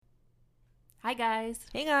Hi, guys.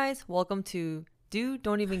 Hey guys, welcome to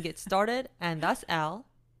Don't Even Get Started, and that's Al.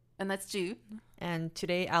 And that's Jude. And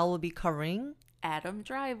today Al will be covering. Adam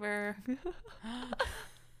Driver.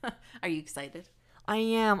 Are you excited? I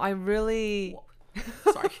am.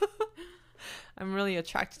 Sorry. I'm really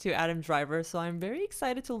attracted to Adam Driver, so I'm very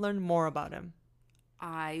excited to learn more about him.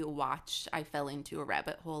 I fell into a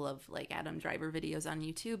rabbit hole of like Adam Driver videos on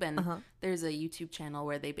YouTube. And there's a YouTube channel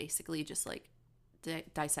where they basically just like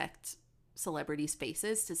dissect celebrities'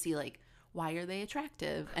 faces to see like, why are they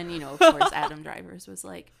attractive? And, you know, of course, Adam Driver's was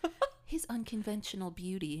like his unconventional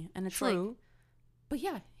beauty. And it's True. like, but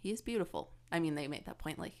yeah, he is beautiful. I mean, they made that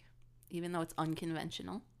point, like, even though it's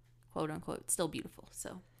unconventional, quote unquote, it's still beautiful.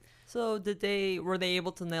 So were they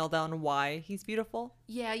able to nail down why he's beautiful?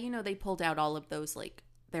 yeah, you know, they pulled out all of those, like,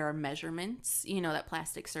 there are measurements, you know, that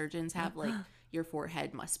plastic surgeons have, like, your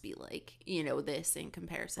forehead must be like, you know, this in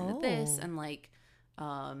comparison to this. And like,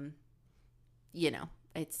 you know,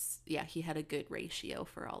 he had a good ratio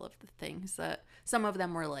for all of the things. Some of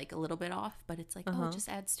them were like a little bit off, but it's like, oh, it just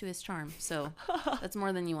adds to his charm. So that's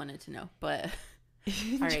more than you wanted to know. But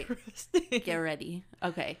all right, get ready.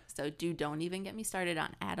 Okay, so don't even get me started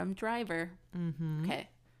on Adam Driver. Mm-hmm. Okay,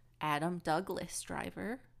 Adam Douglas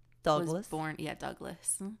Driver. Douglas? Was born,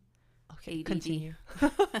 Douglas. Okay, ADD. continue.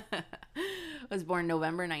 Was born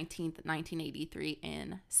November 19th, 1983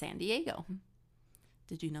 in San Diego.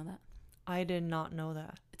 Did you know that? I did not know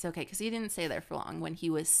that. It's okay, because he didn't stay there for long. When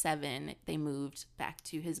he was 7, they moved back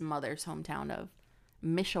to his mother's hometown of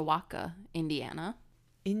Mishawaka, Indiana.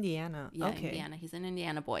 Indiana. Yeah, okay. Indiana. He's an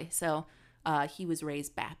Indiana boy. So he was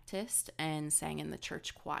raised Baptist and sang in the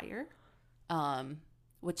church choir,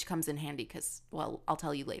 which comes in handy because, well, I'll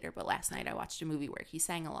tell you later, but last night I watched a movie where he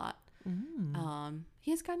sang a lot.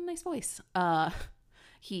 He has got a nice voice.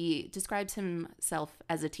 He describes himself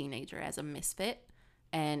as a teenager as a misfit.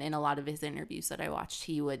 And in a lot of his interviews that I watched,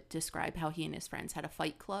 he would describe how he and his friends had a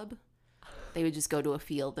fight club. They would just go to a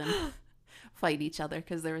field and fight each other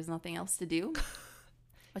because there was nothing else to do.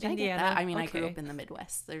 Which Indiana, I get that. I mean, okay. I grew up in the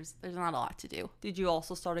Midwest. There's not a lot to do. Did you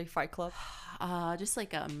also start a fight club? Just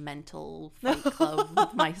like a mental fight club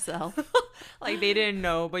with myself. Like they didn't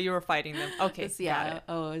know, but you were fighting them. Okay, yeah.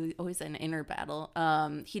 Always an inner battle.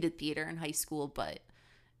 He did theater in high school, but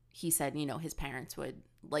he said, you know, his parents would,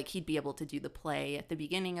 like, he'd be able to do the play at the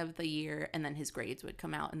beginning of the year, and then his grades would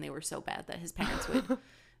come out, and they were so bad that his parents would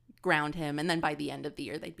ground him, and then by the end of the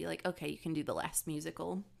year, they'd be like, okay, you can do the last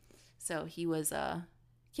musical. So he was,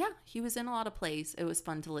 he was in a lot of plays. It was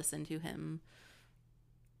fun to listen to him,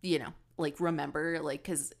 you know, like, remember, like,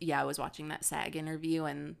 because, I was watching that SAG interview,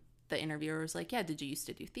 and the interviewer was like, did you used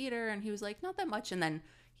to do theater? And he was like, not that much, and then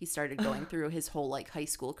he started going through his whole, like, high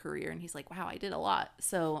school career, and he's like, wow, I did a lot.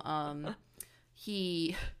 So,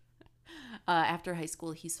 he, after high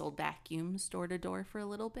school, he sold vacuums door to door for a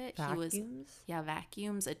little bit. Vacuums?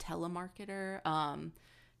 Vacuums, a telemarketer.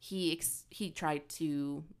 He tried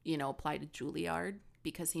to, you know, apply to Juilliard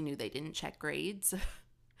because he knew they didn't check grades.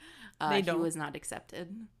 He was not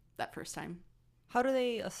accepted that first time. How do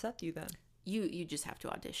they accept you then? You just have to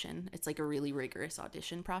audition. It's like a really rigorous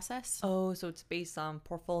audition process. Oh, so it's based on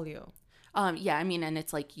portfolio. Yeah, I mean, and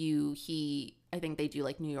it's like I think they do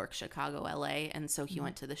like New York, Chicago, LA, and so he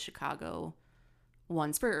went to the Chicago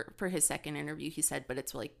ones for his second interview. He said, but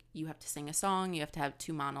it's like you have to sing a song, you have to have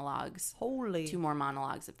 2 monologues. Holy. 2 more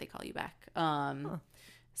monologues if they call you back.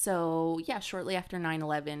 So yeah, shortly after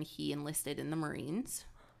 9/11, he enlisted in the Marines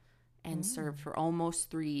and served for almost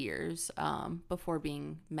 3 years before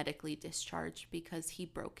being medically discharged because he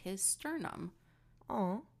broke his sternum.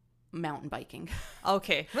 Oh. Mountain biking.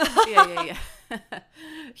 Okay. Yeah.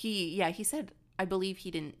 He said, I believe he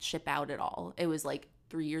didn't ship out at all. It was like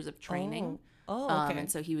 3 years of training. Oh, okay. And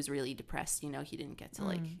so he was really depressed. You know, he didn't get to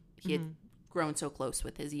like, he had grown so close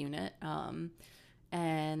with his unit.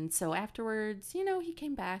 And so afterwards, you know, he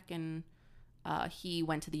came back and he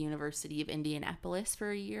went to the University of Indianapolis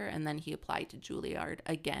for a year, and then he applied to Juilliard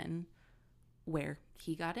again, where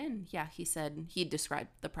he got in. Yeah, he said he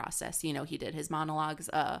described the process. You know, he did his monologues.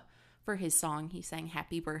 For his song, he sang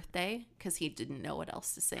Happy Birthday because he didn't know what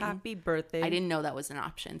else to sing. Happy birthday. I didn't know that was an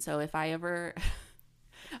option. So if I ever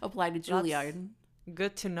apply to Juilliard. That's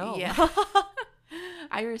good to know. Yeah.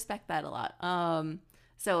 I respect that a lot.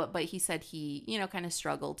 But he said he, you know, kind of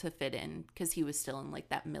struggled to fit in because he was still in like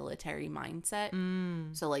that military mindset.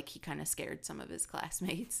 So like he kind of scared some of his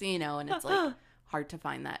classmates, you know, and it's like hard to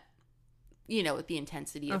find that, you know, with the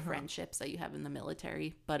intensity of friendships that you have in the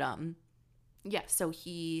military. But so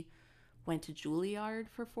he went to Juilliard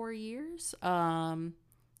for 4 years. And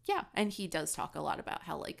he does talk a lot about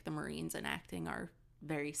how like the Marines and acting are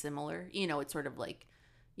very similar. You know, it's sort of like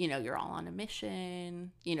you're all on a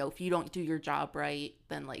mission. If you don't do your job right,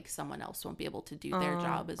 then like someone else won't be able to do their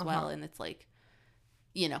job as well. And it's like,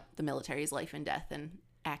 the military is life and death, and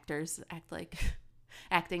actors act like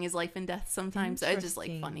acting is life and death sometimes. So it's just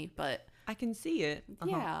like funny, but I can see it.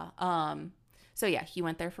 yeah. So yeah, he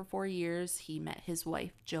went there for 4 years. He met his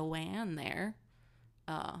wife Joanne there.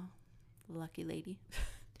 Lucky lady.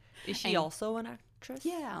 Is she also an actress?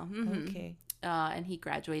 Yeah. Okay. And he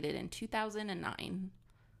graduated in 2009.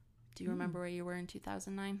 Do you remember where you were in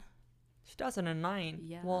 2009? 2009.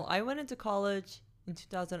 Yeah. Well, I went into college in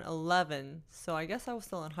 2011, so I guess I was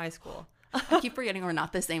still in high school. I keep forgetting we're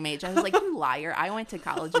not the same age. I was like, you liar. I went to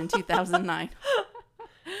college in 2009.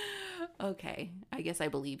 Okay. I guess I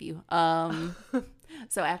believe you.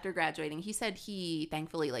 So after graduating, he said he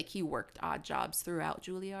thankfully, like, he worked odd jobs throughout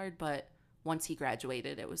Juilliard, but once he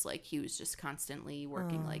graduated, it was like he was just constantly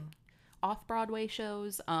working like off-Broadway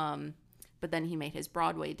shows. But then he made his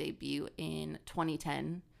Broadway debut in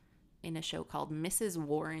 2010 in a show called Mrs.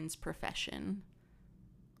 Warren's Profession,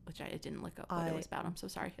 which I didn't look up what it was about. I'm so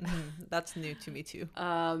sorry. That's new to me too.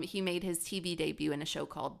 He made his TV debut in a show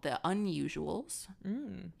called The Unusuals.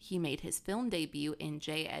 He made his film debut in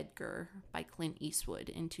J. Edgar by Clint Eastwood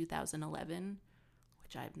in 2011,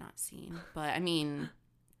 which I have not seen. But I mean,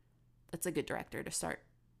 that's a good director to start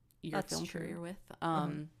your film career with.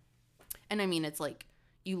 And I mean, it's like,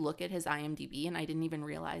 you look at his IMDb, and I didn't even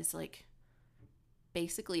realize, like,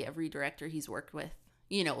 basically every director he's worked with,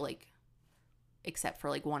 like, except for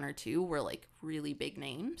like one or two, were like really big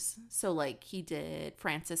names. So like he did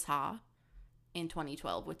Frances Ha in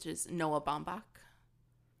 2012, which is Noah Baumbach,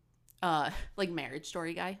 like Marriage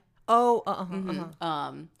Story guy.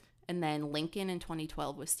 And then Lincoln in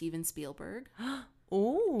 2012 with Steven Spielberg.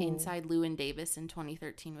 Inside Llewyn Davis in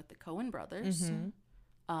 2013 with the Coen brothers.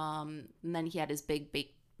 And then he had his big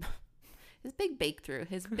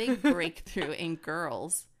breakthrough in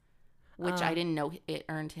Girls, which I didn't know it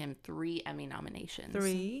earned him 3 Emmy nominations.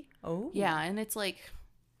 3? Oh. Yeah, and it's like,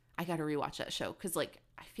 I got to rewatch that show because, like,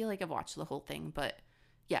 I feel like I've watched the whole thing, but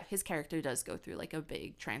yeah, his character does go through like a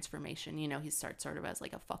big transformation. He starts sort of as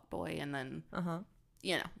like a fuckboy, and then,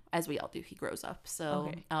 as we all do, he grows up.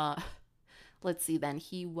 So, let's see, then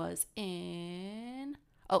he was in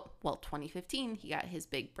 2015, he got his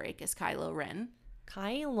big break as Kylo Ren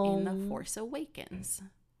in The Force Awakens,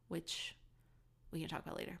 which we can talk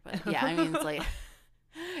about later. But yeah, I mean, it's like,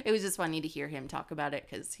 it was just funny to hear him talk about it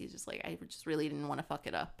because he's just like, I just really didn't want to fuck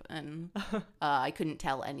it up. And I couldn't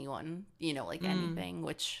tell anyone, like anything,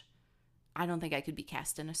 which I don't think I could be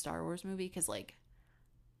cast in a Star Wars movie because, like,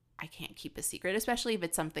 I can't keep a secret, especially if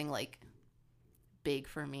it's something like big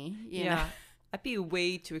for me. You know? I'd be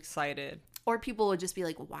way too excited. Or people would just be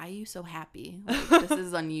like, why are you so happy? Like, this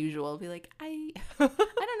is unusual. I'll be like, I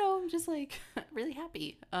don't know. I'm just like really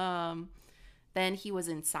happy. Then he was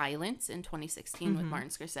in Silence in 2016 with Martin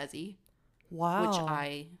Scorsese. Wow. Which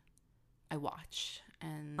I watched.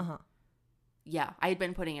 And yeah, I had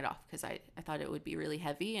been putting it off because I thought it would be really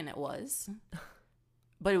heavy, and it was.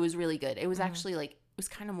 But it was really good. It was actually like, it was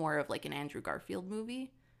kind of more of like an Andrew Garfield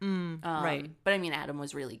movie. Right. But I mean, Adam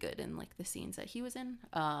was really good in like the scenes that he was in.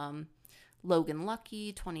 Logan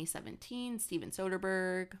Lucky, 2017, Steven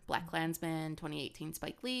Soderbergh, Black Klansman, 2018,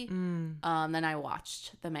 Spike Lee. Then I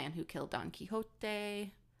watched The Man Who Killed Don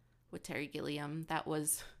Quixote with Terry Gilliam. That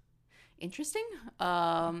was interesting.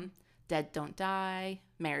 Dead Don't Die,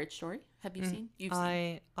 Marriage Story. Have you seen? You've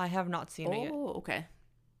seen? I have not seen it yet. Oh, okay.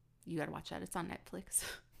 You got to watch that. It's on Netflix.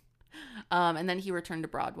 And then he returned to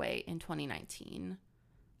Broadway in 2019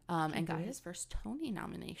 and got his first Tony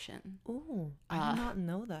nomination. Oh, I did not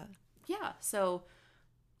know that. Yeah, so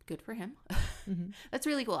good for him. That's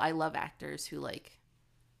really cool. I love actors who like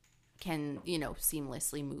can,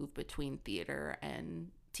 seamlessly move between theater and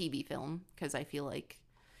TV film, because I feel like,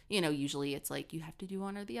 usually it's like you have to do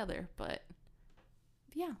one or the other, but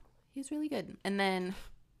yeah, he's really good. And then,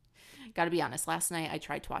 gotta be honest, last night I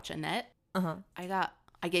tried to watch Annette. I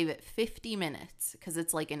gave it 50 minutes because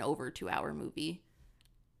it's like an over 2-hour movie.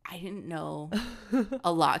 I didn't know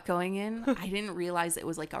a lot going in. I didn't realize it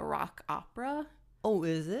was like a rock opera. Oh,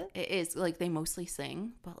 is it? It is. Like, they mostly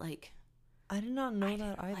sing, but like, I did not know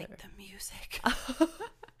that either. Like the music.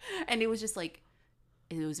 And it was just like,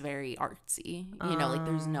 it was very artsy. Like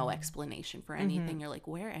there's no explanation for anything. You're like,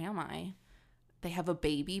 where am I? They have a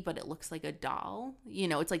baby, but it looks like a doll.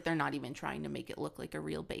 It's like they're not even trying to make it look like a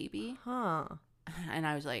real baby. And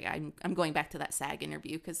I was like, I'm going back to that SAG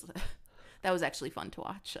interview because that was actually fun to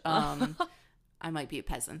watch. I might be a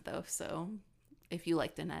peasant though, so if you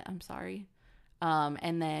liked Annette, I'm sorry.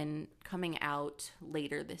 And then coming out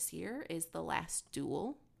later this year is The Last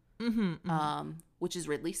Duel, which is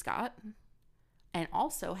Ridley Scott, and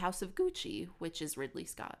also House of Gucci, which is Ridley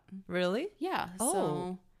Scott. Really? Yeah. Oh.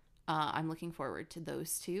 So I'm looking forward to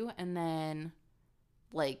those two. And then,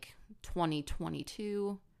 like,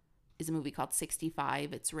 2022 is a movie called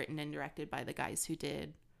 65. It's written and directed by the guys who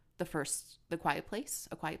did The Quiet Place,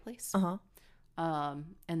 A Quiet Place. And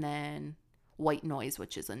then White Noise,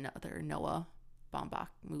 which is another Noah Baumbach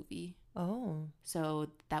movie. Oh.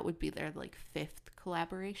 So that would be their, like, 5th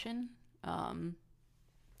collaboration.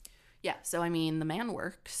 Yeah, so I mean, the man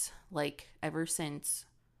works, like, ever since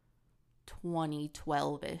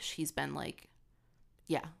 2012-ish. He's been, like,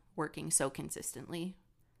 yeah, working so consistently,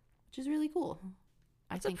 which is really cool.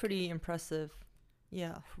 That's a pretty impressive,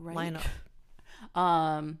 right?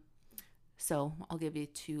 lineup. So I'll give you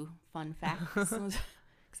 2 fun facts, because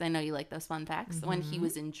I know you like those fun facts. Mm-hmm. When he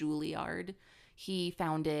was in Juilliard, he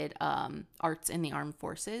founded Arts in the Armed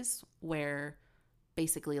Forces, where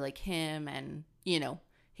basically, like, him and, you know,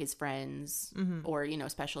 his friends or, you know,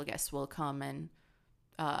 special guests will come and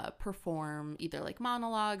perform either, like,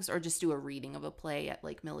 monologues or just do a reading of a play at,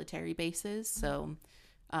 like, military bases. So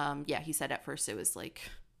yeah, he said at first it was like,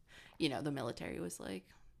 you know, the military was like,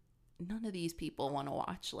 none of these people want to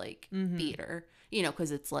watch, like, theater, you know,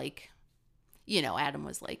 because it's like, you know, Adam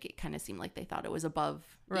was like, it kind of seemed like they thought it was above,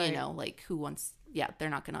 right. You know, like, who wants, they're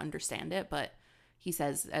not going to understand it. But he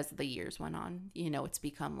says as the years went on, you know, it's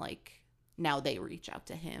become like, now they reach out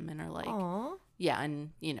to him and are like, aww. Yeah,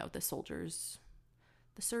 and, you know, the soldiers,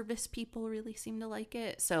 the service people really seem to like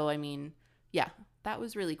it. So, I mean, yeah, that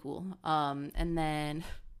was really cool. And then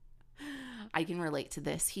I can relate to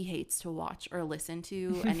this. He hates to watch or listen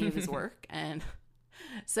to any of his work. And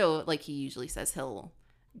so, like, he usually says he'll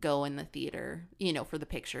go in the theater, you know, for the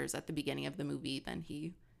pictures at the beginning of the movie. Then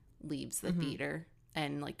he leaves the theater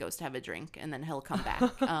and, like, goes to have a drink, and then he'll come back.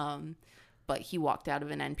 But he walked out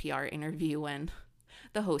of an NPR interview and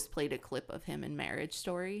the host played a clip of him in Marriage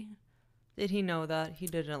Story. Did he know that he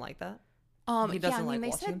didn't like that? He doesn't like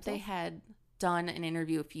they said himself? They had done an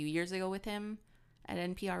interview a few years ago with him at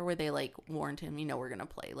NPR where they, like, warned him, you know, we're gonna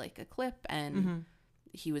play, like, a clip, and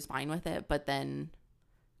he was fine with it. But then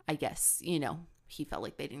I guess, you know, he felt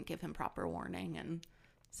like they didn't give him proper warning, and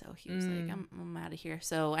so he was like, I'm out of here.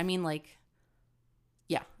 So I mean, like,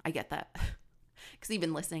 yeah, I get that. Because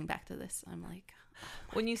even listening back to this, I'm like,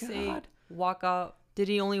 when you say walk out, did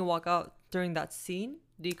he only walk out during that scene?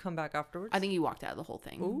 Did he come back afterwards? I think he walked out of the whole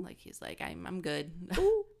thing. Ooh. Like, he's like, I'm good.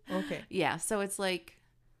 Ooh. Okay. Yeah. So it's like,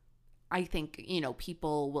 I think, you know,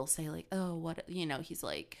 people will say, like, oh, what, you know, he's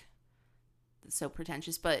like so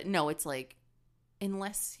pretentious. But no, it's like,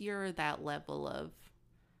 unless you're that level of,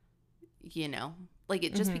 you know, like,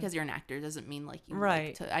 it just because you're an actor doesn't mean, like, you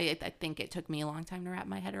right. like to. I think it took me a long time to wrap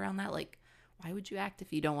my head around that. Like, why would you act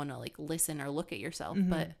if you don't want to, like, listen or look at yourself?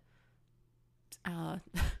 But I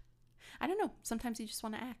don't know. Sometimes you just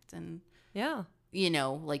want to act and, yeah, you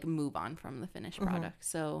know, like, move on from the finished product.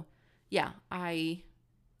 So, yeah, I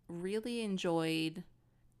really enjoyed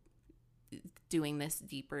doing this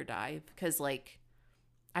deeper dive because, like,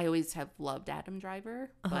 I always have loved Adam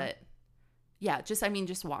Driver, but yeah, just, I mean,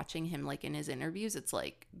 just watching him, like, in his interviews, it's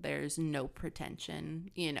like there's no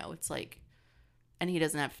pretension, you know, it's like, and he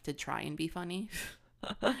doesn't have to try and be funny.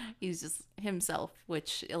 He's just himself,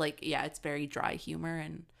 which, like, yeah, it's very dry humor,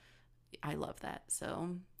 and I love that.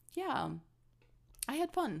 So, yeah, I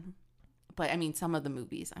had fun. But, I mean, some of the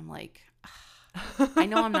movies, I'm like, I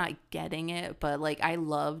know I'm not getting it, but, like, I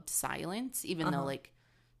loved Silence, even though, like,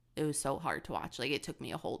 it was so hard to watch. Like, it took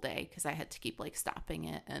me a whole day because I had to keep, like, stopping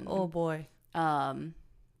it. And oh, boy.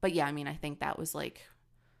 But, yeah, I mean, I think that was, like,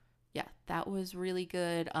 yeah, that was really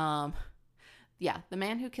good. Yeah, The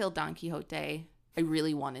Man Who Killed Don Quixote, I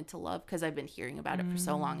really wanted to love because I've been hearing about it for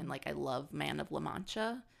so long, and, like, I love Man of La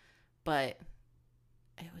Mancha, but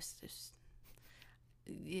it was just,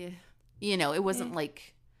 yeah, you know, it wasn't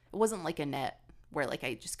like Annette where, like,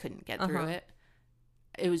 I just couldn't get through it.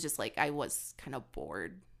 It was just like I was kind of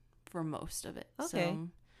bored for most of it. Okay. So,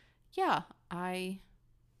 yeah, I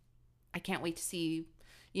can't wait to see,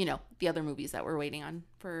 you know, the other movies that we're waiting on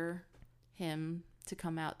for him to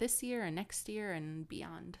come out this year and next year and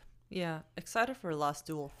beyond. Yeah, excited for Last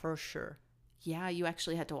Duel for sure. Yeah, you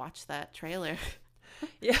actually had to watch that trailer.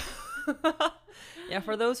 Yeah. Yeah,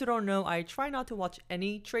 for those who don't know, I try not to watch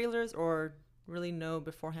any trailers or really know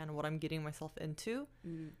beforehand what I'm getting myself into.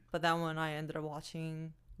 But that one I ended up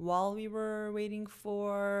watching while we were waiting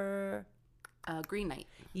for Green Knight.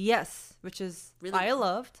 Yes, which is really I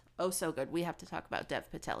loved. Oh, so good. We have to talk about Dev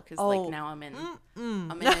Patel because like now I'm in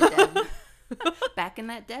a Dev back in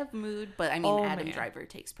that Dev mood. But I mean, Adam Driver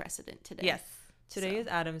takes precedent today. Yes, today is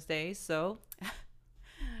Adam's Day, so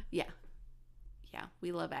yeah, Yeah,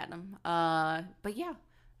 we love Adam. But yeah,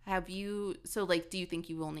 have you? So like, do you think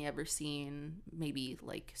you've only ever seen maybe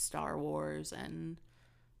like Star Wars and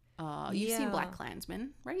you've seen Black Yeah.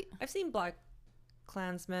 Klansman, right? I've seen Black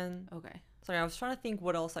Klansman. Okay. Sorry, I was trying to think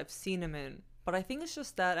what else I've seen him in. But I think it's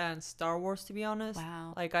just that and Star Wars, to be honest.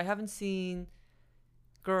 Wow. Like, I haven't seen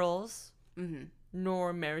Girls Mm-hmm.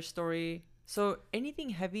 nor Marriage Story. So anything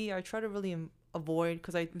heavy, I try to really avoid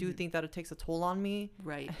because I do think that it takes a toll on me.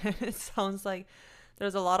 Right. It sounds like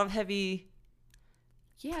there's a lot of heavy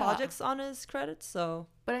Yeah. projects on his credits. So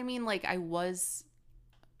But I mean, like, I was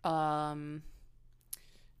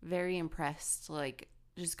very impressed, like,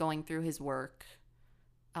 just going through his work.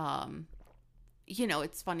 You know,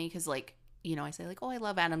 it's funny because, like, you know, I say, like, oh, I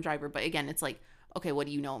love Adam Driver. But again, it's like, okay, what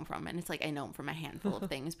do you know him from? And it's like, I know him from a handful of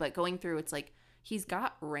things. But going through, it's like, he's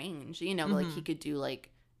got range. You know, like, he could do,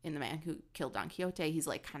 like, in The Man Who Killed Don Quixote, he's,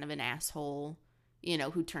 like, kind of an asshole, you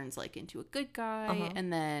know, who turns, like, into a good guy.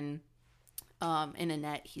 And then in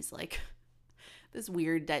Annette, he's, like, this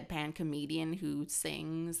weird deadpan comedian who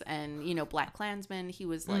sings. And, you know, Black Klansman, he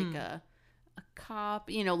was like a cop.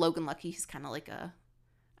 You know, Logan Lucky, he's kind of like I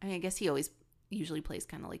mean, I guess he always usually plays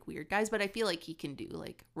kind of like weird guys, but I feel like he can do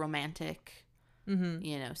like romantic,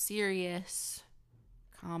 you know, serious,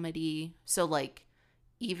 comedy. So like,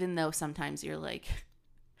 even though sometimes you're like,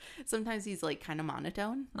 sometimes he's like kind of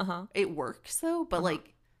monotone, it works though. But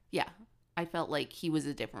like, yeah, I felt like he was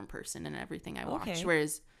a different person in everything I watched. Okay.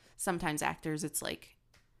 Whereas sometimes actors, it's like,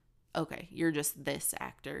 okay, you're just this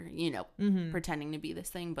actor, you know, pretending to be this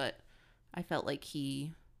thing. But I felt like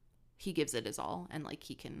he gives it his all, and like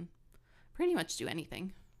he can pretty much do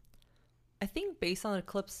anything. I think based on the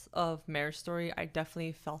clips of Marriage Story, I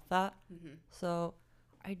definitely felt that. So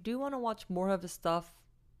I do want to watch more of his stuff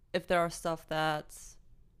if there are stuff that's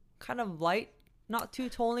kind of light, not too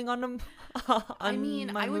tolling on them. I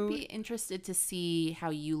mean, I would be interested to see how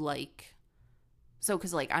you like. So,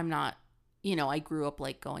 because like I'm not, you know, I grew up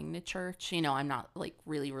like going to church. You know, I'm not like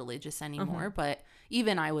really religious anymore. But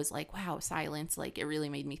even I was like, wow, silence. Like it really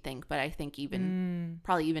made me think. But I think even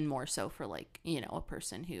probably even more so for like, you know, a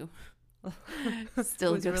person who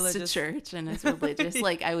still Who's goes religious. to church and is religious.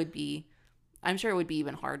 Like I'm sure it would be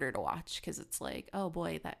even harder to watch because it's like, oh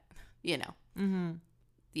boy, that, you know,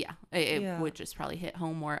 yeah, it would just probably hit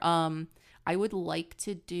home more. I would like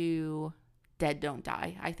to do Dead Don't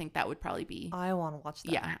Die. I think that would probably be. I want to watch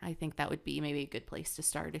that. Yeah, I think that would be maybe a good place to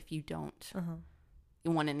start if you don't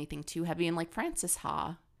want anything too heavy. And like Francis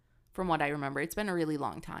Ha, from what I remember, it's been a really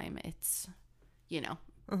long time. It's, you know,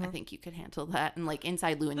 I think you could handle that. And like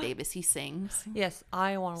Inside Llewyn Davis, he sings. Yes,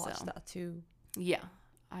 I want to watch So. that too. Yeah,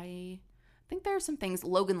 I think there are some things.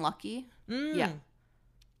 Logan Lucky. Yeah.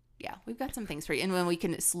 Yeah, we've got some things for you. And when we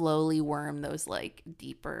can slowly worm those like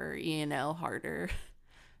deeper, you know, harder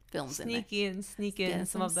films in there. Sneak in Get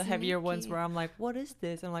some of the some heavier ones sneaky. where I'm like, what is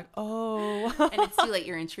this? And I'm like, oh. And it's too late.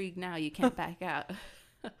 You're intrigued now. You can't back out.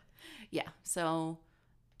 Yeah. So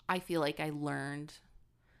I feel like I learned.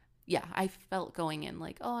 Yeah, I felt going in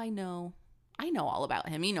like, oh, I know all about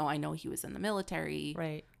him. You know, I know he was in the military.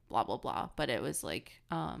 Right. Blah blah blah. But it was like,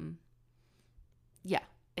 yeah,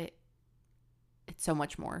 it's so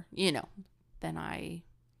much more, you know, than I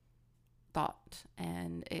thought.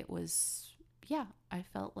 And it was, yeah, I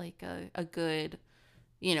felt like a good,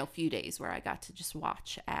 you know, few days where I got to just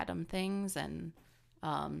watch Adam things. And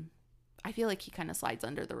I feel like he kind of slides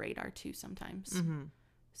under the radar too sometimes.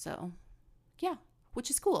 So yeah, which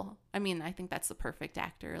is cool. I mean, I think that's the perfect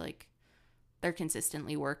actor. Like they're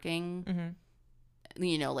consistently working,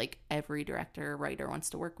 you know, like every director, writer wants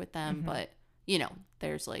to work with them, but you know,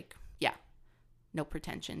 there's like, yeah, no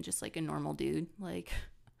pretension, just like a normal dude. Like,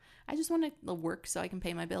 I just want to work so I can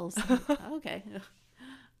pay my bills. Okay.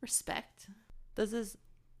 Respect. Does his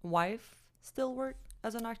wife still work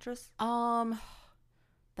as an actress?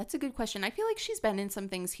 That's a good question. I feel like she's been in some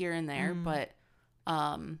things here and there, but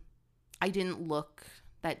I didn't look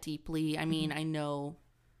that deeply. I mean, I know,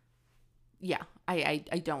 yeah,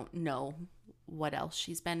 I don't know what else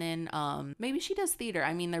she's been in. Maybe she does theater.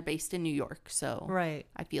 I mean, they're based in New York, so Right.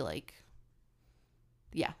 I feel like,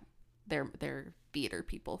 yeah, they're theater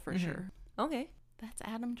people for sure. Okay. That's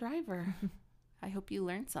Adam Driver. I hope you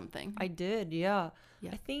learned something. I did, yeah.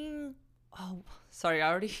 Yeah. I think, oh, sorry, I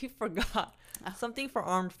already forgot. Something for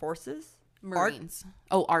armed forces? Marines.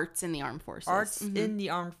 Arts in the armed forces. Arts in the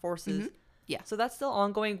armed forces. Yeah. So that's still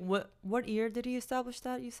ongoing. What year did he establish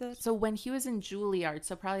that, you said? So when he was in Juilliard,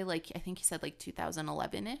 so probably like, I think he said like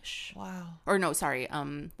 2011-ish. Wow. Or no, sorry.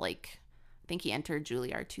 Like, I think he entered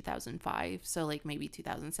Juilliard 2005. So like maybe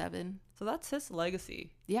 2007. So that's his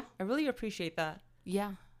legacy. Yeah. I really appreciate that.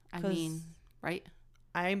 Yeah. I 'Cause mean, right?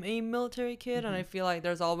 I'm a military kid, and I feel like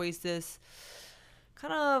there's always this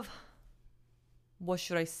kind of, what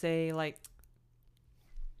should I say, like,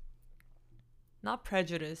 not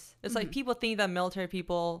prejudice. It's like people think that military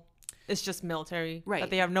people, it's just military, right? That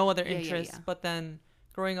they have no other Yeah, interests. But then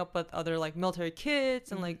growing up with other like military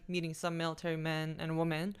kids and like meeting some military men and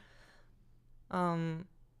women,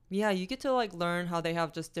 yeah, you get to like learn how they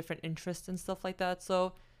have just different interests and stuff like that.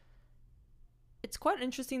 So it's quite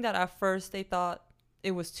interesting that at first they thought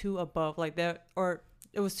it was too above, like that, or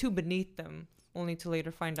it was too beneath them, only to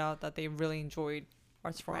later find out that they really enjoyed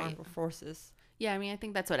arts for armed forces. Yeah, I mean, I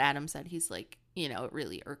think that's what Adam said. He's like, you know, it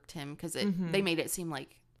really irked him because they made it seem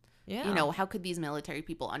like, you know, how could these military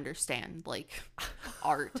people understand like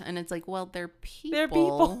art? And it's like, well, they're people. They're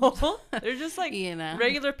people. They're just like, you know,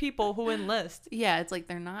 regular people who enlist. Yeah, it's like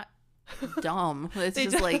they're not dumb. It's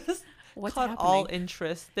just like, what's cut happening? all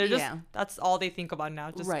interest. They're just, that's all they think about now,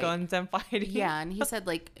 just guns and fighting. Yeah, and he said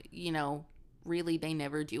like, you know, really they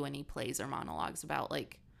never do any plays or monologues about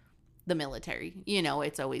like the military. You know,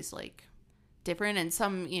 it's always like different. And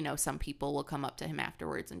some, you know, some people will come up to him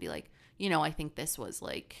afterwards and be like, you know, I think this was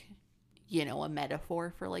like, you know, a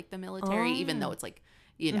metaphor for like the military, even though it's like,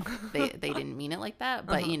 you know, they didn't mean it like that.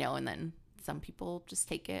 But, you know, and then some people just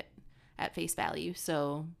take it at face value.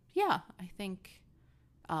 So, yeah, I think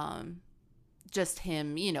just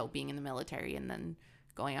him, you know, being in the military and then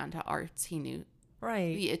going on to arts, he knew.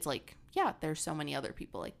 Right. It's like, yeah, there's so many other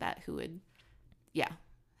people like that who would,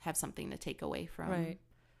 have something to take away from,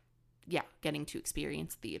 getting to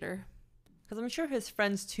experience theater. Because I'm sure his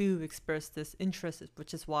friends too expressed this interest,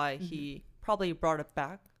 which is why he probably brought it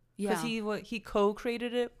back. Because he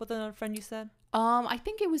co-created it with another friend, you said? I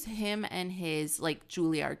think it was him and his like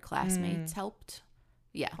Juilliard classmates helped.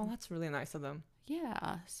 Yeah. Oh, that's really nice of them.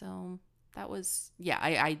 Yeah. So that was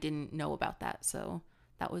I didn't know about that, so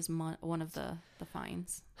that was one of the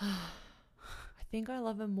finds. I think I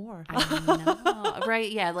love him more. I know.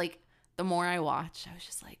 Right? Yeah. Like the more I watch, I was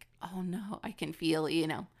just like, oh no, I can feel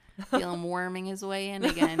him worming his way in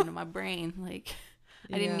again into my brain. Like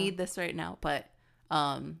I didn't need this right now, but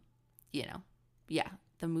you know,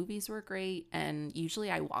 the movies were great, and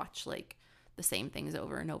usually I watch like the same things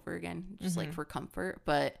over and over again, just like for comfort.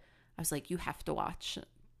 But I was like, you have to watch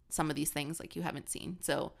some of these things like you haven't seen.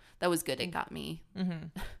 So that was good. It got me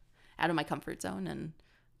out of my comfort zone, and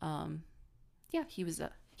he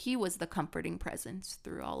was the comforting presence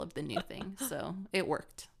through all of the new things. So it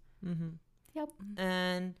worked. Yep.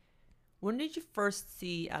 And when did you first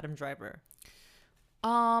see Adam Driver?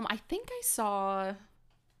 I think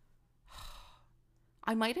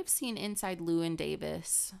I might have seen Inside Llewyn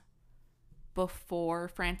Davis before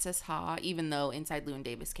Frances Ha, even though Inside Llewyn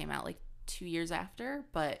Davis came out like 2 years after,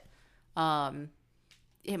 but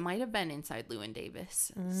it might have been Inside Llewyn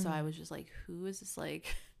Davis. So I was just like, who is this?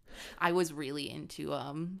 Like, I was really into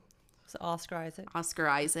so Oscar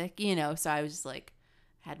Isaac, you know, so I was just like,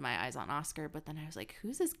 had my eyes on Oscar, but then I was like,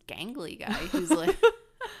 who's this gangly guy who's like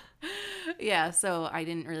so I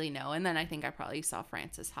didn't really know. And then I think I probably saw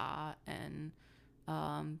Frances Ha, and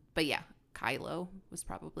but yeah, Kylo was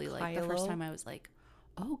probably like the first time I was like,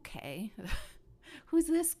 okay, who's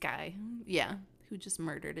this guy? Yeah, who just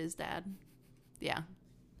murdered his dad. Yeah,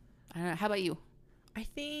 I don't know. How about you? I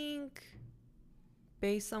think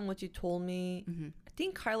based on what you told me, I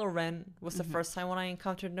think Kylo Ren was the first time when I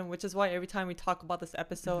encountered him, which is why every time we talk about this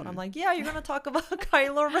episode, I'm like, yeah, you're gonna talk about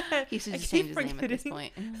Kylo Ren. He should just change his name at this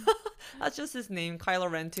point. That's just his name, Kylo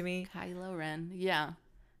Ren, to me. Kylo Ren, yeah.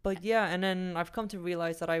 But yeah, and then I've come to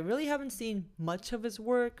realize that I really haven't seen much of his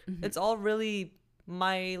work. It's all really,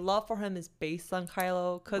 my love for him is based on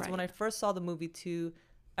Kylo, because when I first saw the movie 2,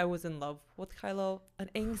 I was in love with Kylo. An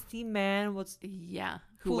angsty man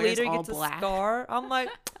who later gets a scar. I'm like,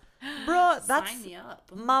 bro, that's Sign me up.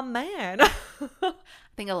 my man. I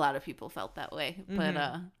think a lot of people felt that way,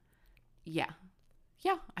 but yeah,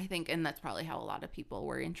 I think, and that's probably how a lot of people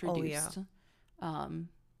were introduced.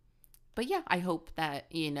 But yeah, I hope that,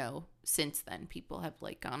 you know, since then people have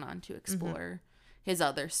like gone on to explore his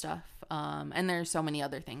other stuff, and there's so many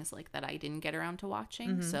other things like that I didn't get around to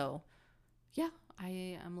watching. So yeah,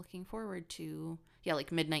 I am looking forward to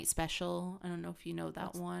like Midnight Special. I don't know if you know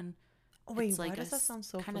that one. Oh, wait, it's like why does that sound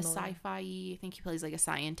so kind of sci-fi? I think he plays like a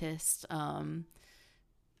scientist. I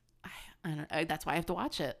don't. That's why I have to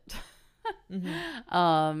watch it.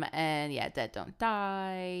 And yeah, Dead Don't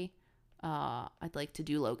Die. I'd like to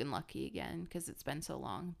do Logan Lucky again because it's been so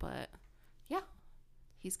long. But yeah,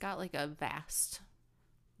 he's got like a vast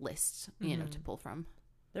list, you know, to pull from.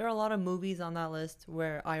 There are a lot of movies on that list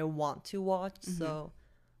where I want to watch, so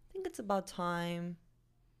I think it's about time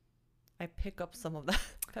I pick up some of that.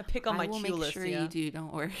 I pick on my I will queue make list. sure Yeah. you do.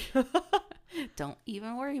 Don't worry. Don't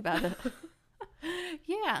even worry about it.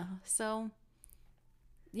 Yeah. So,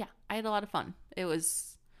 yeah, I had a lot of fun. It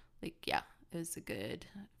was like, yeah, it was a good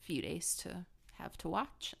few days to have to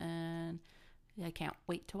watch, and I can't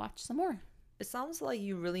wait to watch some more. It sounds like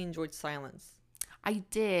you really enjoyed Silence. I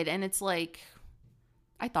did, and it's like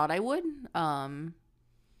I thought I would.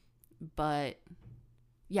 But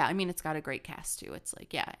yeah, I mean, it's got a great cast too. It's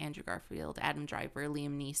like, yeah, Andrew Garfield, Adam Driver,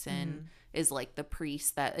 Liam Neeson is like the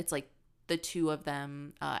priest that it's like the two of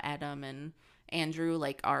them, Adam and Andrew,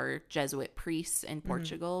 like are Jesuit priests in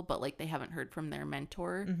Portugal, but like they haven't heard from their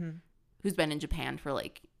mentor who's been in Japan for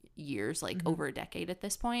like years, like over a decade at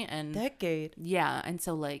this point. And Decade. yeah, and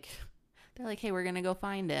so like they're like, hey, we're gonna go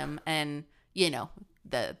find him, and you know,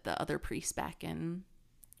 the other priest back in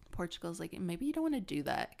Portugal's like, maybe you don't want to do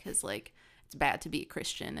that because like it's bad to be a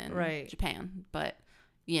Christian in Japan, but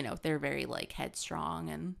you know, they're very like headstrong,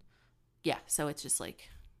 and yeah, so it's just like,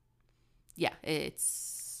 yeah,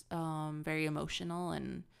 it's very emotional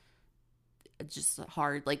and just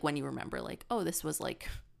hard, like when you remember like, oh, this was like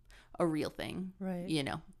a real thing, Right. you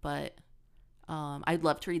know. But I'd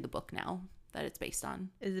love to read the book now that it's based on.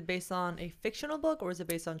 Is it based on a fictional book or is it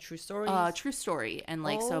based on true stories? True story. And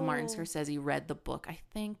like, so Martin Scorsese read the book, I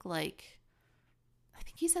think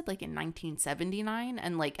he said like in 1979,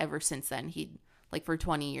 and like ever since then he like for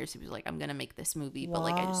 20 years he was like, I'm gonna make this movie, but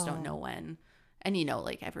like I just don't know when. And you know,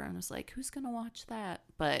 like everyone was like, who's gonna watch that?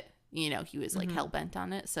 But you know, he was like hell-bent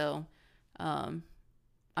on it. So I'm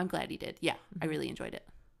glad he did. Yeah, I really enjoyed it.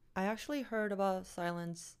 I actually heard about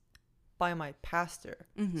Silence by my pastor.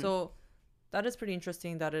 So that is pretty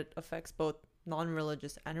interesting that it affects both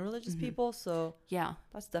non-religious and religious people. So yeah,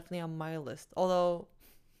 that's definitely on my list. Although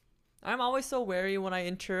I'm always so wary when I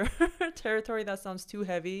enter territory that sounds too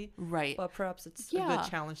heavy. Right. But perhaps it's a good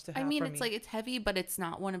challenge to have. I mean, for it's me. like, it's heavy, but it's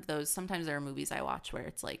not one of those. Sometimes there are movies I watch where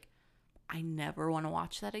it's like, I never want to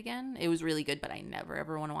watch that again. It was really good, but I never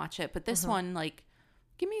ever want to watch it. But this one, like,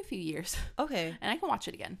 give me a few years. Okay. And I can watch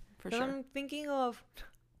it again for sure. I'm thinking of,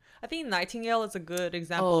 I think Nightingale is a good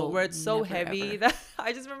example where it's so heavy that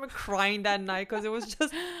I just remember crying that night because it was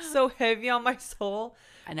just so heavy on my soul.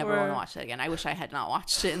 I never want to watch that again. I wish I had not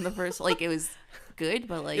watched it in the first, like, it was good,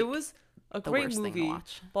 but like, it was a great movie,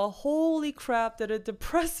 but holy crap that it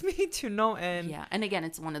depressed me to no end. Yeah. And again,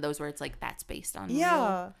 it's one of those where it's like, that's based on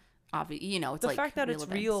real, you know, it's the like fact that it's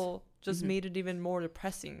events. real just made it even more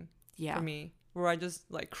depressing for me, where I just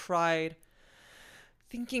like cried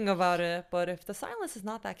thinking about it. But if the silence is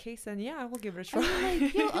not that case, then yeah, I will give it a try. I mean,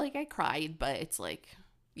 like, you know, like I cried, but it's like,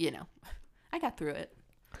 you know, I got through it.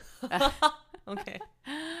 Okay.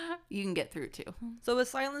 You can get through it too. So is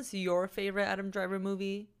Silence your favorite Adam Driver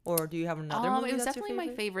movie, or do you have another movie? It was that's your definitely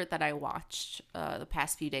my favorite that I watched the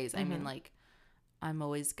past few days. I mean, like, I'm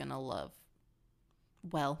always gonna love,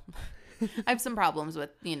 well, I have some problems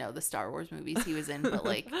with, you know, the Star Wars movies he was in, but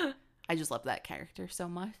like, I just love that character so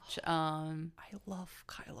much. I love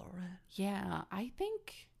Kylo Ren. Yeah, I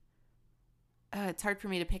think it's hard for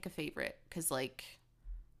me to pick a favorite because like,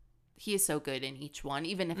 he is so good in each one,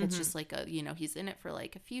 even if it's just like a, you know, he's in it for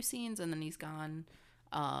like a few scenes and then he's gone.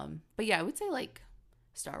 But yeah, I would say like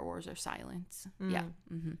Star Wars or Silence. Yeah.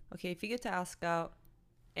 Okay, if you get to ask out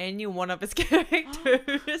any one of his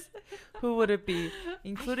characters, who would it be?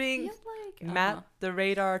 Including like, Matt, the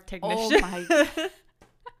radar technician. Oh my God.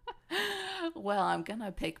 Well, I'm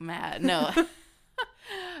gonna pick Matt. No,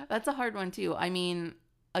 that's a hard one too. I mean,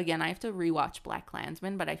 again, I have to rewatch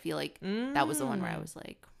BlacKkKlansman, but I feel like that was the one where I was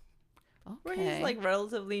like, okay. Where he's like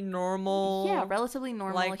relatively normal. Yeah, relatively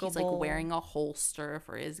normal. Likable. He's like wearing a holster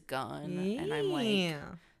for his gun. Yeah. And I'm like,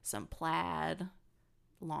 some plaid,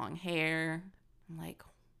 long hair. I'm like,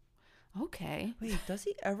 okay. Wait, does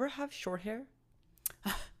he ever have short hair?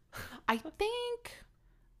 I think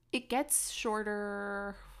it gets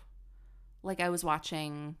shorter. Like, I was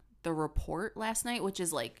watching The Report last night, which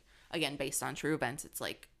is like, again, based on true events. It's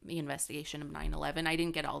like the investigation of 9/11. I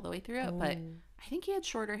didn't get all the way through it, but I think he had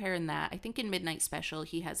shorter hair in that. I think in Midnight Special,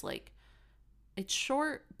 he has like, it's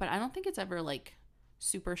short, but I don't think it's ever like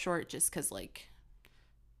super short just because like,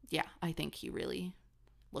 yeah, I think he really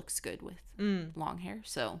looks good with long hair.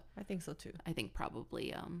 So I think so too. I think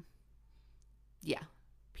probably, yeah,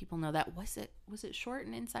 people know that. Was it short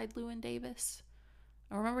and Inside Llewyn Davis?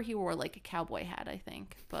 I remember he wore like a cowboy hat, I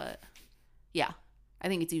think, but yeah, I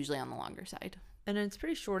think it's usually on the longer side. And it's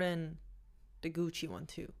pretty short in the Gucci one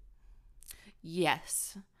too.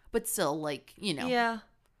 Yes, but still, like, you know. Yeah.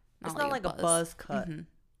 It's not like a buzz cut. Mm-hmm.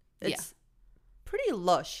 It's pretty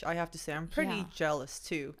lush, I have to say. I'm pretty Yeah. jealous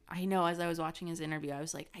too. I know, as I was watching his interview, I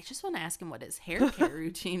was like, I just want to ask him what his hair care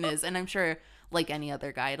routine is. And I'm sure, like any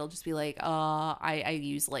other guy, it'll just be like, I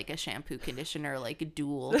use like a shampoo, conditioner, like a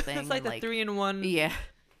dual thing. It's like and, the 3-in-1 yeah.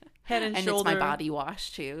 head and And shoulder. it's my body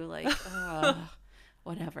wash too. Like,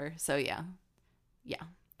 whatever. So yeah. Yeah.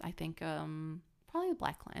 I think probably the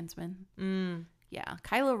Black Klansman. Yeah.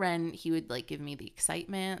 Kylo Ren, he would like give me the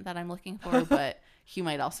excitement that I'm looking for, but he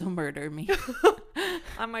might also murder me.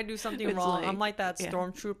 I might do something It's wrong. like- I'm like that yeah.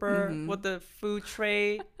 stormtrooper with the food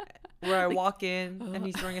tray where I walk in and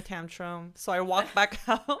he's throwing a tantrum. So I walk back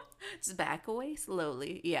out. Just back away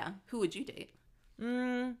slowly. Yeah. Who would you date?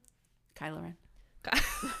 Kylo Ren.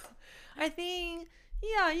 I think,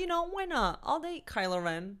 yeah, why not? I'll date Kylo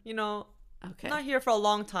Ren. Okay. Not here for a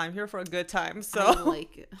long time, here for a good time. I So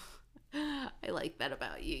like it. I like that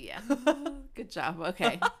about you. Yeah. Good job.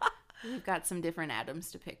 Okay. We've got some different Adams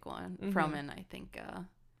to pick one from, and I think,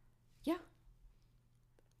 yeah,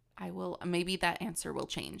 I will. Maybe that answer will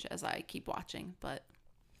change as I keep watching, but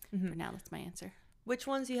for now, that's my answer. which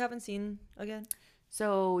ones you haven't seen again?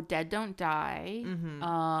 So, Dead Don't Die.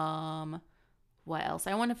 What else?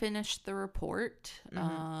 I want to finish The Report.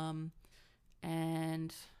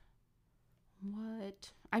 And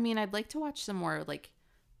what? I mean, I'd like to watch some more, like,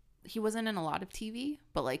 he wasn't in a lot of TV,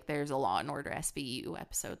 but like there's a Law and Order SVU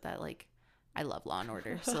episode that like I love Law and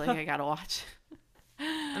Order, so like I gotta watch.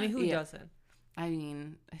 I mean, who doesn't? I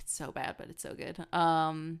mean, it's so bad, but it's so good.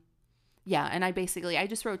 Yeah, and I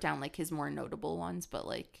just wrote down like his more notable ones, but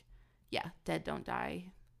like, yeah, Dead Don't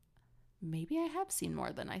Die. Maybe I have seen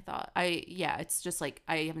more than I thought. It's just like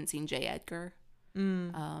I haven't seen J. Edgar.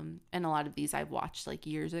 And a lot of these I've watched like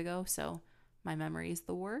years ago, so my memory is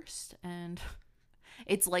the worst, and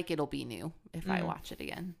it's like it'll be new if I watch it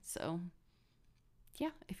again. So,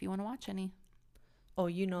 yeah, if you want to watch any. Oh,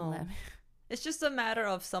 it's just a matter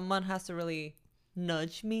of someone has to really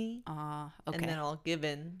nudge me. Okay. And then I'll give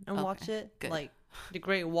in and watch it. Good. Like The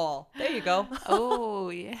Great Wall. There you go. Oh,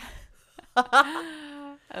 yeah.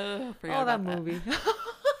 Oh, forgot that about movie.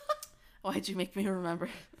 Why'd you make me remember?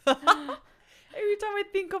 Every time I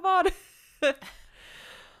think about it.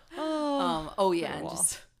 Yeah, and Wall.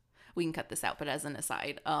 just we can cut this out, but as an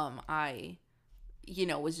aside, I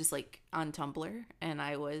was just like on Tumblr and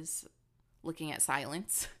I was looking at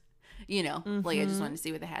Silence, like I just wanted to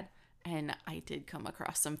see what they had, and I did come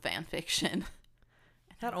across some fan fiction.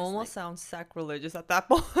 That almost sounds sacrilegious at that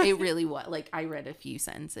point. It really was. Like, I read a few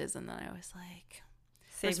sentences and then I was like,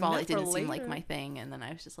 first of all, it didn't seem like my thing, and then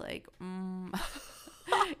I was just like,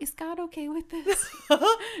 is God okay with this?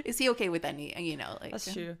 Is he okay with any, like,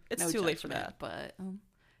 That's true. It's no too late for judgment, that. but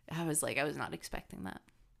I was not expecting that.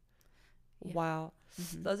 Yeah. Wow.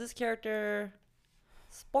 Does this character,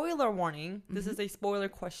 spoiler warning, this is a spoiler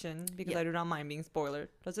question because I do not mind being spoilered.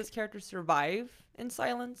 Does this character survive in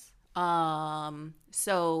Silence?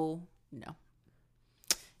 So no,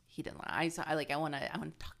 he didn't. I want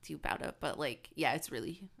to talk to you about it, but like, yeah, it's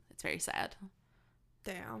very sad.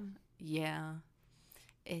 Damn. Yeah,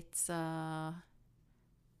 it's well,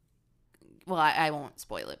 I won't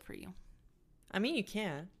spoil it for you. I mean, you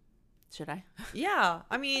can. Should I? Yeah.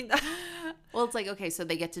 I mean, well, it's like, okay, so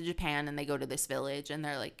they get to Japan and they go to this village and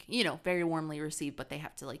they're like, very warmly received, but they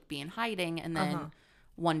have to like be in hiding. And then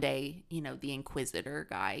one day, the Inquisitor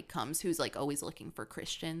guy comes who's like always looking for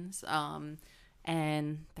Christians.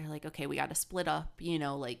 And they're like, okay, we got to split up,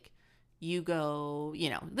 like you go,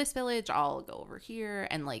 this village, I'll go over here.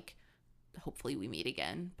 And like, hopefully we meet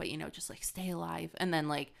again, but just like stay alive. And then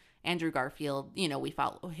like Andrew Garfield, we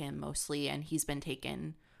follow him mostly, and he's been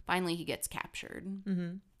taken. Finally, he gets captured.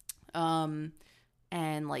 And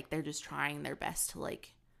like they're just trying their best to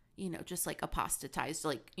like, just like apostatize,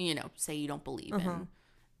 like, say you don't believe in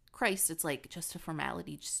Christ. It's like just a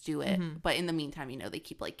formality, just do it. But in the meantime, they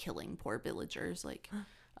keep like killing poor villagers, like,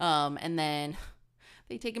 and then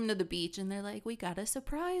they take him to the beach and they're like, we got a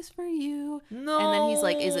surprise for you. No. And then he's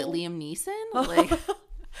like, is it Liam Neeson? Like,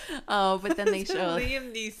 but then they show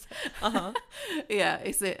Liam Neeson. Yeah,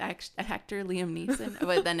 is it actor Liam Neeson?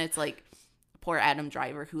 But then it's like poor Adam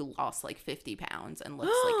Driver who lost like 50 pounds and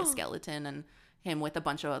looks like a skeleton, and him with a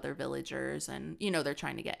bunch of other villagers, and they're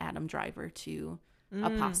trying to get Adam Driver to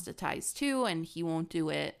apostatize too, and he won't do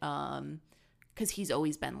it because he's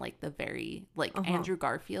always been like the very like Andrew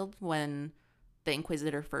Garfield. When the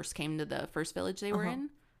Inquisitor first came to the first village they were in,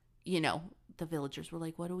 the villagers were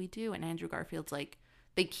like, what do we do? And Andrew Garfield's like,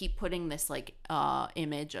 they keep putting this like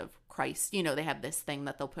image of Christ, they have this thing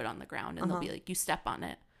that they'll put on the ground and they'll be like, you step on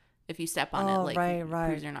it. If you step on it, like, it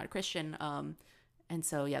proves you're not a Christian. And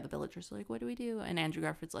so, yeah, the villagers are like, what do we do? And Andrew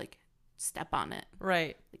Garfield's like, step on it.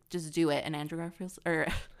 Right. Like, just do it. And Andrew Garfield's or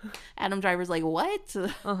Adam Driver's like, what?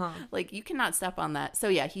 Like, you cannot step on that. So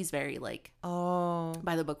yeah, he's very like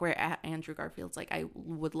by the book, where Andrew Garfield's like, I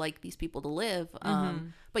would like these people to live.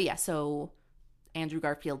 But yeah, so Andrew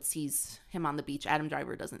Garfield sees him on the beach. Adam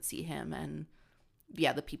Driver doesn't see him. And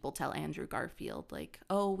yeah, the people tell Andrew Garfield like,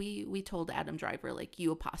 oh, we told Adam Driver like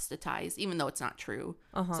you apostatized, even though it's not true.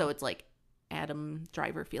 So it's like Adam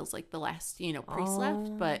Driver feels like the last, priest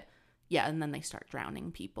left. But yeah, and then they start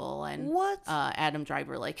drowning people. And Adam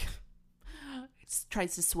Driver like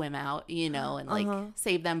tries to swim out, and like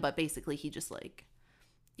save them. But basically he just like,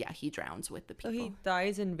 yeah, he drowns with the people. So he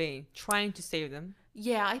dies in vain trying to save them.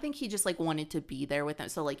 Yeah, I think he just like wanted to be there with them.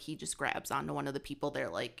 So like he just grabs onto one of the people. They're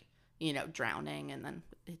like, drowning, and then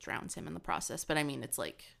it drowns him in the process. But I mean, it's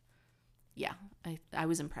like, yeah, I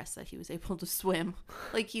was impressed that he was able to swim.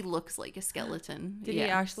 Like, he looks like a skeleton. Did he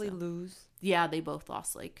actually lose? Yeah, they both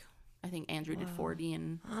lost, like, I think Andrew did 40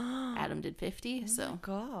 and Adam did 50. Oh my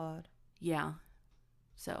God. Yeah.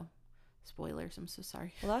 So, spoilers, I'm so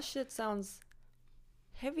sorry. Well, that shit sounds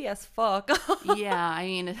heavy as fuck. Yeah, I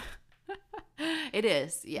mean, it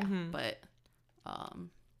is, yeah. But,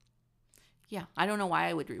 yeah, I don't know why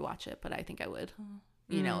I would rewatch it, but I think I would.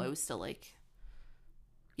 It was still like,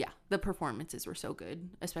 yeah, the performances were so good,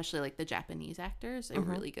 especially like the Japanese actors. They were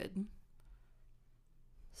really good.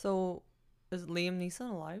 So, is Liam Neeson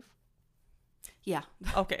alive? Yeah.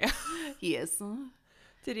 Okay. He is.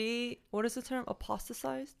 Did he, what is the term?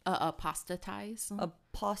 Apostatized? Apostatize.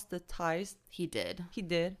 Apostatized. He did. He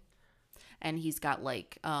did. And he's got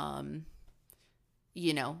like,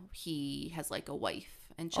 he has like a wife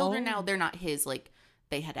and children now. They're not his, like,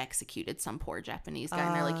 they had executed some poor Japanese guy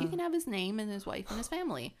and they're like, you can have his name and his wife and his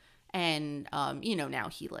family. And, now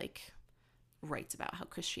he like writes about how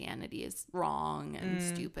Christianity is wrong and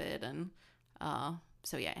stupid. And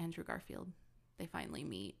so yeah, Andrew Garfield, they finally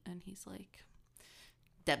meet and he's like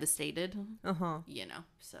devastated, so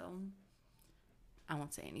I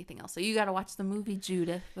won't say anything else. So you got to watch the movie,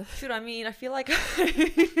 Judith. Shoot, I mean, I feel like I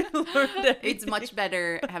it's much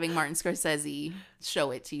better having Martin Scorsese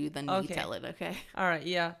show it to you than me tell it, okay? All right,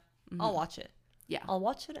 yeah. I'll watch it. Yeah. I'll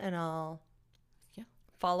watch it and I'll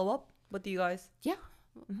follow up with you guys. Yeah.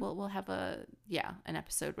 We'll have an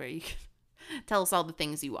episode where you can tell us all the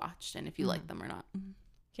things you watched and if you like them or not.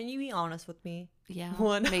 Can you be honest with me? Yeah.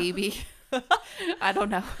 Maybe. I don't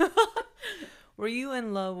know. Were you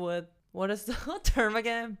in love with, what is the term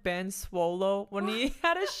again? Ben Swallow, when he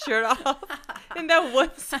had his shirt off in that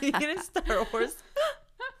one scene in Star Wars.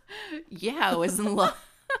 Yeah, I was in love.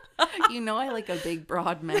 I like a big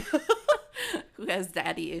broad man who has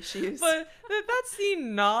daddy issues. But did that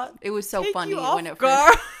scene not? It was so funny when it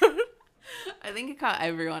guard? first. I think it caught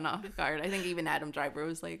everyone off guard. I think even Adam Driver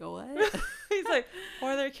was like, "What?" He's like,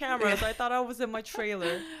 "Why are there cameras? I thought I was in my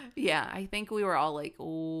trailer." Yeah, I think we were all like,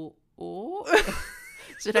 "Oh."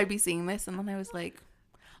 Should I be seeing this? And then I was like,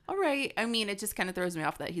 all right. I mean, it just kind of throws me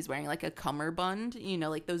off that he's wearing like a cummerbund,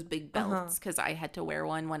 like those big belts, because I had to wear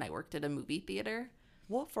one when I worked at a movie theater.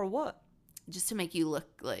 What? For what? Just to make you look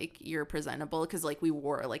like you're presentable, because like we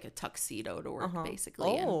wore like a tuxedo to work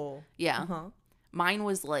basically. Oh. And, yeah. Mine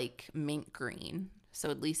was like mint green. So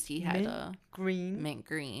at least he had mint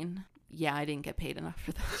green. Yeah, I didn't get paid enough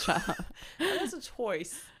for that job. That's a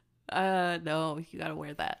choice. No, you gotta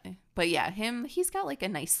wear that. But yeah, he's got like a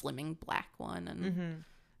nice slimming black one, and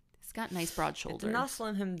he's got nice broad shoulders. It did not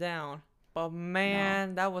slim him down, but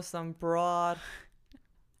man, that was some broad.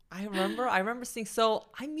 I remember seeing. So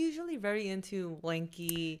I'm usually very into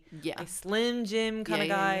lanky, like Slim Jim kind of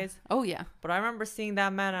guys. Yeah. Oh yeah. But I remember seeing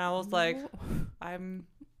that man, and I was like,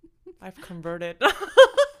 I've converted.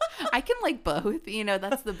 I can like both.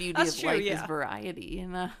 That's the beauty of life is variety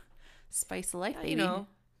and spice of life, baby.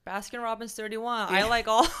 Baskin Robbins 31. I like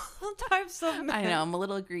all types of men. I know, I'm a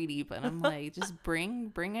little greedy, but I'm like, just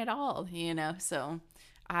bring it all, So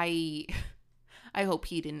I hope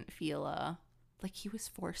he didn't feel like he was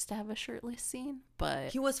forced to have a shirtless scene, but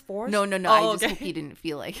he was forced. No. I just hope he didn't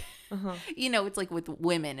feel like, it's like with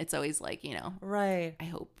women, it's always like, right. I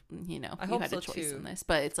hope, you hope had a choice in this,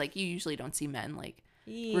 but it's like you usually don't see men like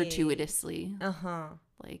gratuitously,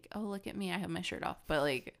 like, oh, look at me, I have my shirt off, but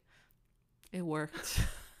like it worked.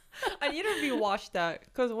 I need to rewatch that,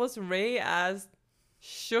 because was Ray as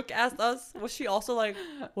shook as us? Was she also like,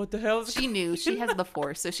 what the hell? She knew. She has the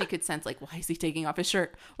force, so she could sense like, why is he taking off his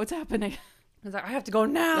shirt? What's happening? I was like, I have to go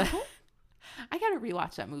now. I gotta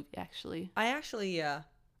rewatch that movie actually.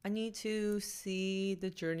 I need to see the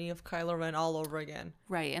journey of Kylo Ren all over again.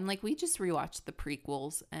 Right, and like we just rewatched the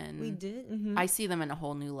prequels, and we did. I see them in a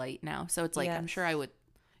whole new light now. So it's like I'm sure I would,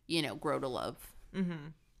 grow to love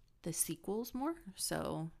the sequels more.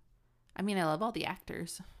 So I mean, I love all the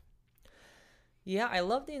actors. Yeah, I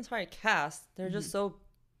love the entire cast. They're just so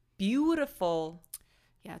beautiful.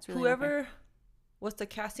 Yeah, it's really Whoever was the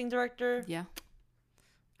casting director, yeah.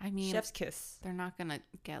 I mean, chef's kiss. they're not gonna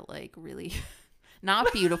get like really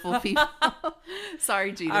not beautiful people.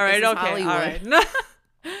 Sorry, Gina. All right, this is okay, Hollywood. all right.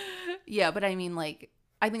 Yeah, but I mean, like,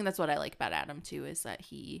 I think that's what I like about Adam too, is that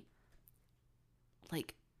he,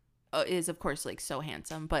 like, is of course like so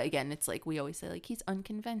handsome, but again, it's like we always say, like, he's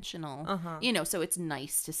unconventional. You know, so it's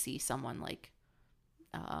nice to see someone like,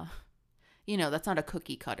 you know, that's not a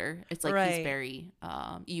cookie cutter. It's like he's very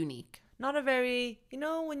unique. Not a very, you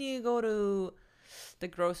know, when you go to the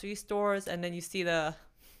grocery stores and then you see the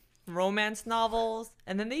romance novels,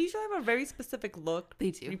 and then they usually have a very specific look.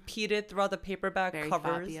 They do. Repeated throughout the paperback Very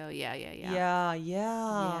covers. Fabio. Yeah.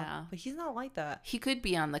 Yeah. But he's not like that. He could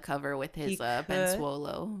be on the cover with his He Ben could.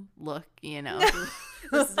 Swolo look, you know.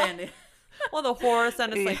 Well, the horse,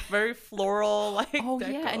 and it's like very floral, like. Oh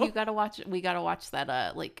deco. yeah, and we gotta watch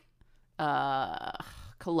that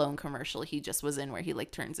cologne commercial he just was in where he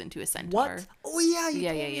like turns into a centaur. What? Oh yeah, you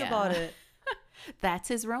told me about it. That's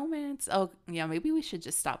his romance. Oh yeah, maybe we should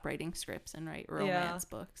just stop writing scripts and write romance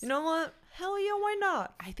books. You know what? Hell yeah, why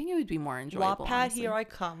not? I think it would be more enjoyable. Wattpad, honestly. here I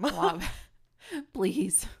come.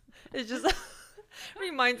 Please. It just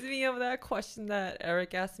reminds me of that question that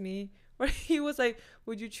Eric asked me, where he was like,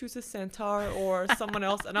 "Would you choose a centaur or someone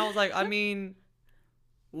else?" And I was like, I mean,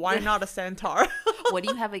 why not a centaur? What do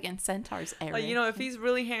you have against centaurs, Eric? Like, you know, if he's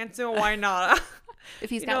really handsome, why not?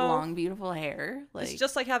 If he's got long, beautiful hair, like it's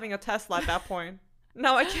just like having a Tesla at that point.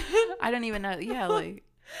 No, I can't. I don't even know. Yeah, like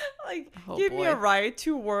give me a ride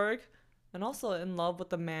to work, and also in love with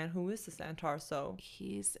the man who is the centaur. So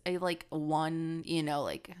he's a like one, you know,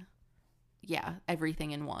 like yeah,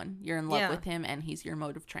 everything in one. You're in love with him, and he's your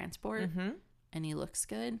mode of transport, and he looks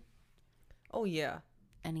good. Oh yeah,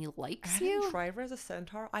 and he likes Adam you. Driver as a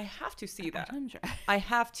centaur. I have to see that. Adam I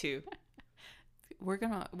have to. We're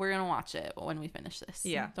gonna watch it when we finish this.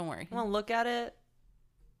 Yeah, don't worry. I'm gonna look at it,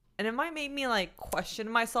 and it might make me like question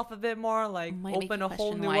myself a bit more, like open a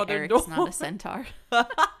whole new other Eric's door. Not a centaur.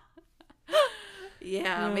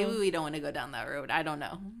 Yeah, maybe we don't want to go down that road. I don't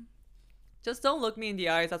know. Just don't look me in the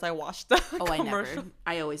eyes as I watch the commercial. I never.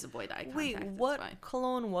 I always avoid eye contact. Wait, what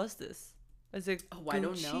cologne was this? Is it? Oh, I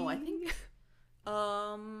don't know. I think.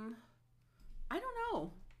 I don't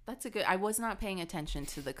know. That's a good. I was not paying attention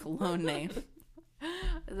to the cologne name.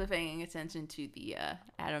 I was paying attention to the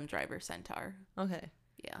Adam Driver centaur. Okay.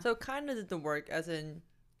 Yeah. So it kind of did the work, as in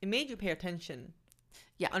it made you pay attention.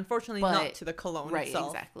 Yeah. Unfortunately, not to the cologne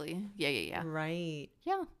itself. Right. Exactly. Yeah. Right.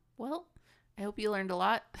 Yeah. Well, I hope you learned a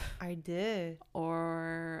lot. I did.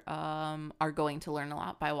 Or are going to learn a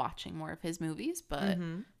lot by watching more of his movies. But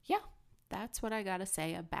yeah, that's what I got to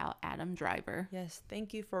say about Adam Driver. Yes.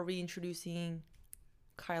 Thank you for reintroducing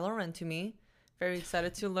Kylo Ren to me. Very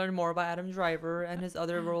excited to learn more about Adam Driver and his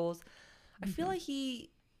other roles. I feel like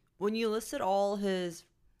when you listed all his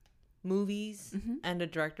movies and the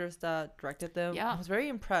directors that directed them, I was very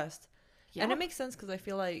impressed. Yeah. And it makes sense because I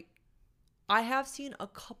feel like I have seen a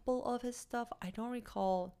couple of his stuff. I don't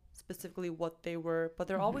recall specifically what they were, but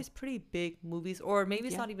they're always pretty big movies, or maybe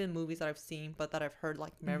it's not even movies that I've seen, but that I've heard,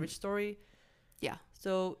 like Marriage Story. Yeah.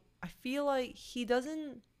 So I feel like he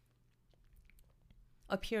doesn't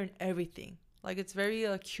appear in everything. Like, it's very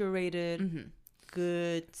curated,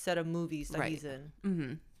 good set of movies that he's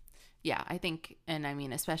in. Yeah, I think, and I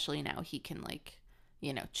mean, especially now, he can, like,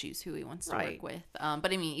 you know, choose who he wants to work with.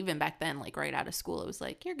 But I mean, even back then, like, right out of school, it was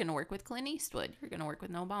like, you're going to work with Clint Eastwood. You're going to work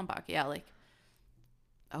with Noah Baumbach. Yeah, like,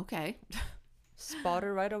 okay.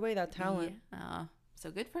 Spotted right away, that talent. Yeah.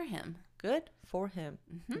 So good for him. Good for him.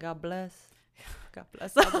 God bless. God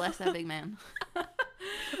bless. God bless that big man.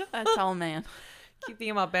 That tall man. Keep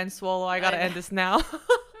thinking about Ben Swolo. I gotta end this now.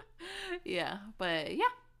 Yeah, but yeah.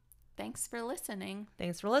 Thanks for listening.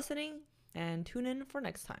 Thanks for listening, and tune in for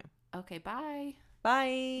next time. Okay, bye.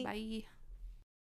 Bye. Bye.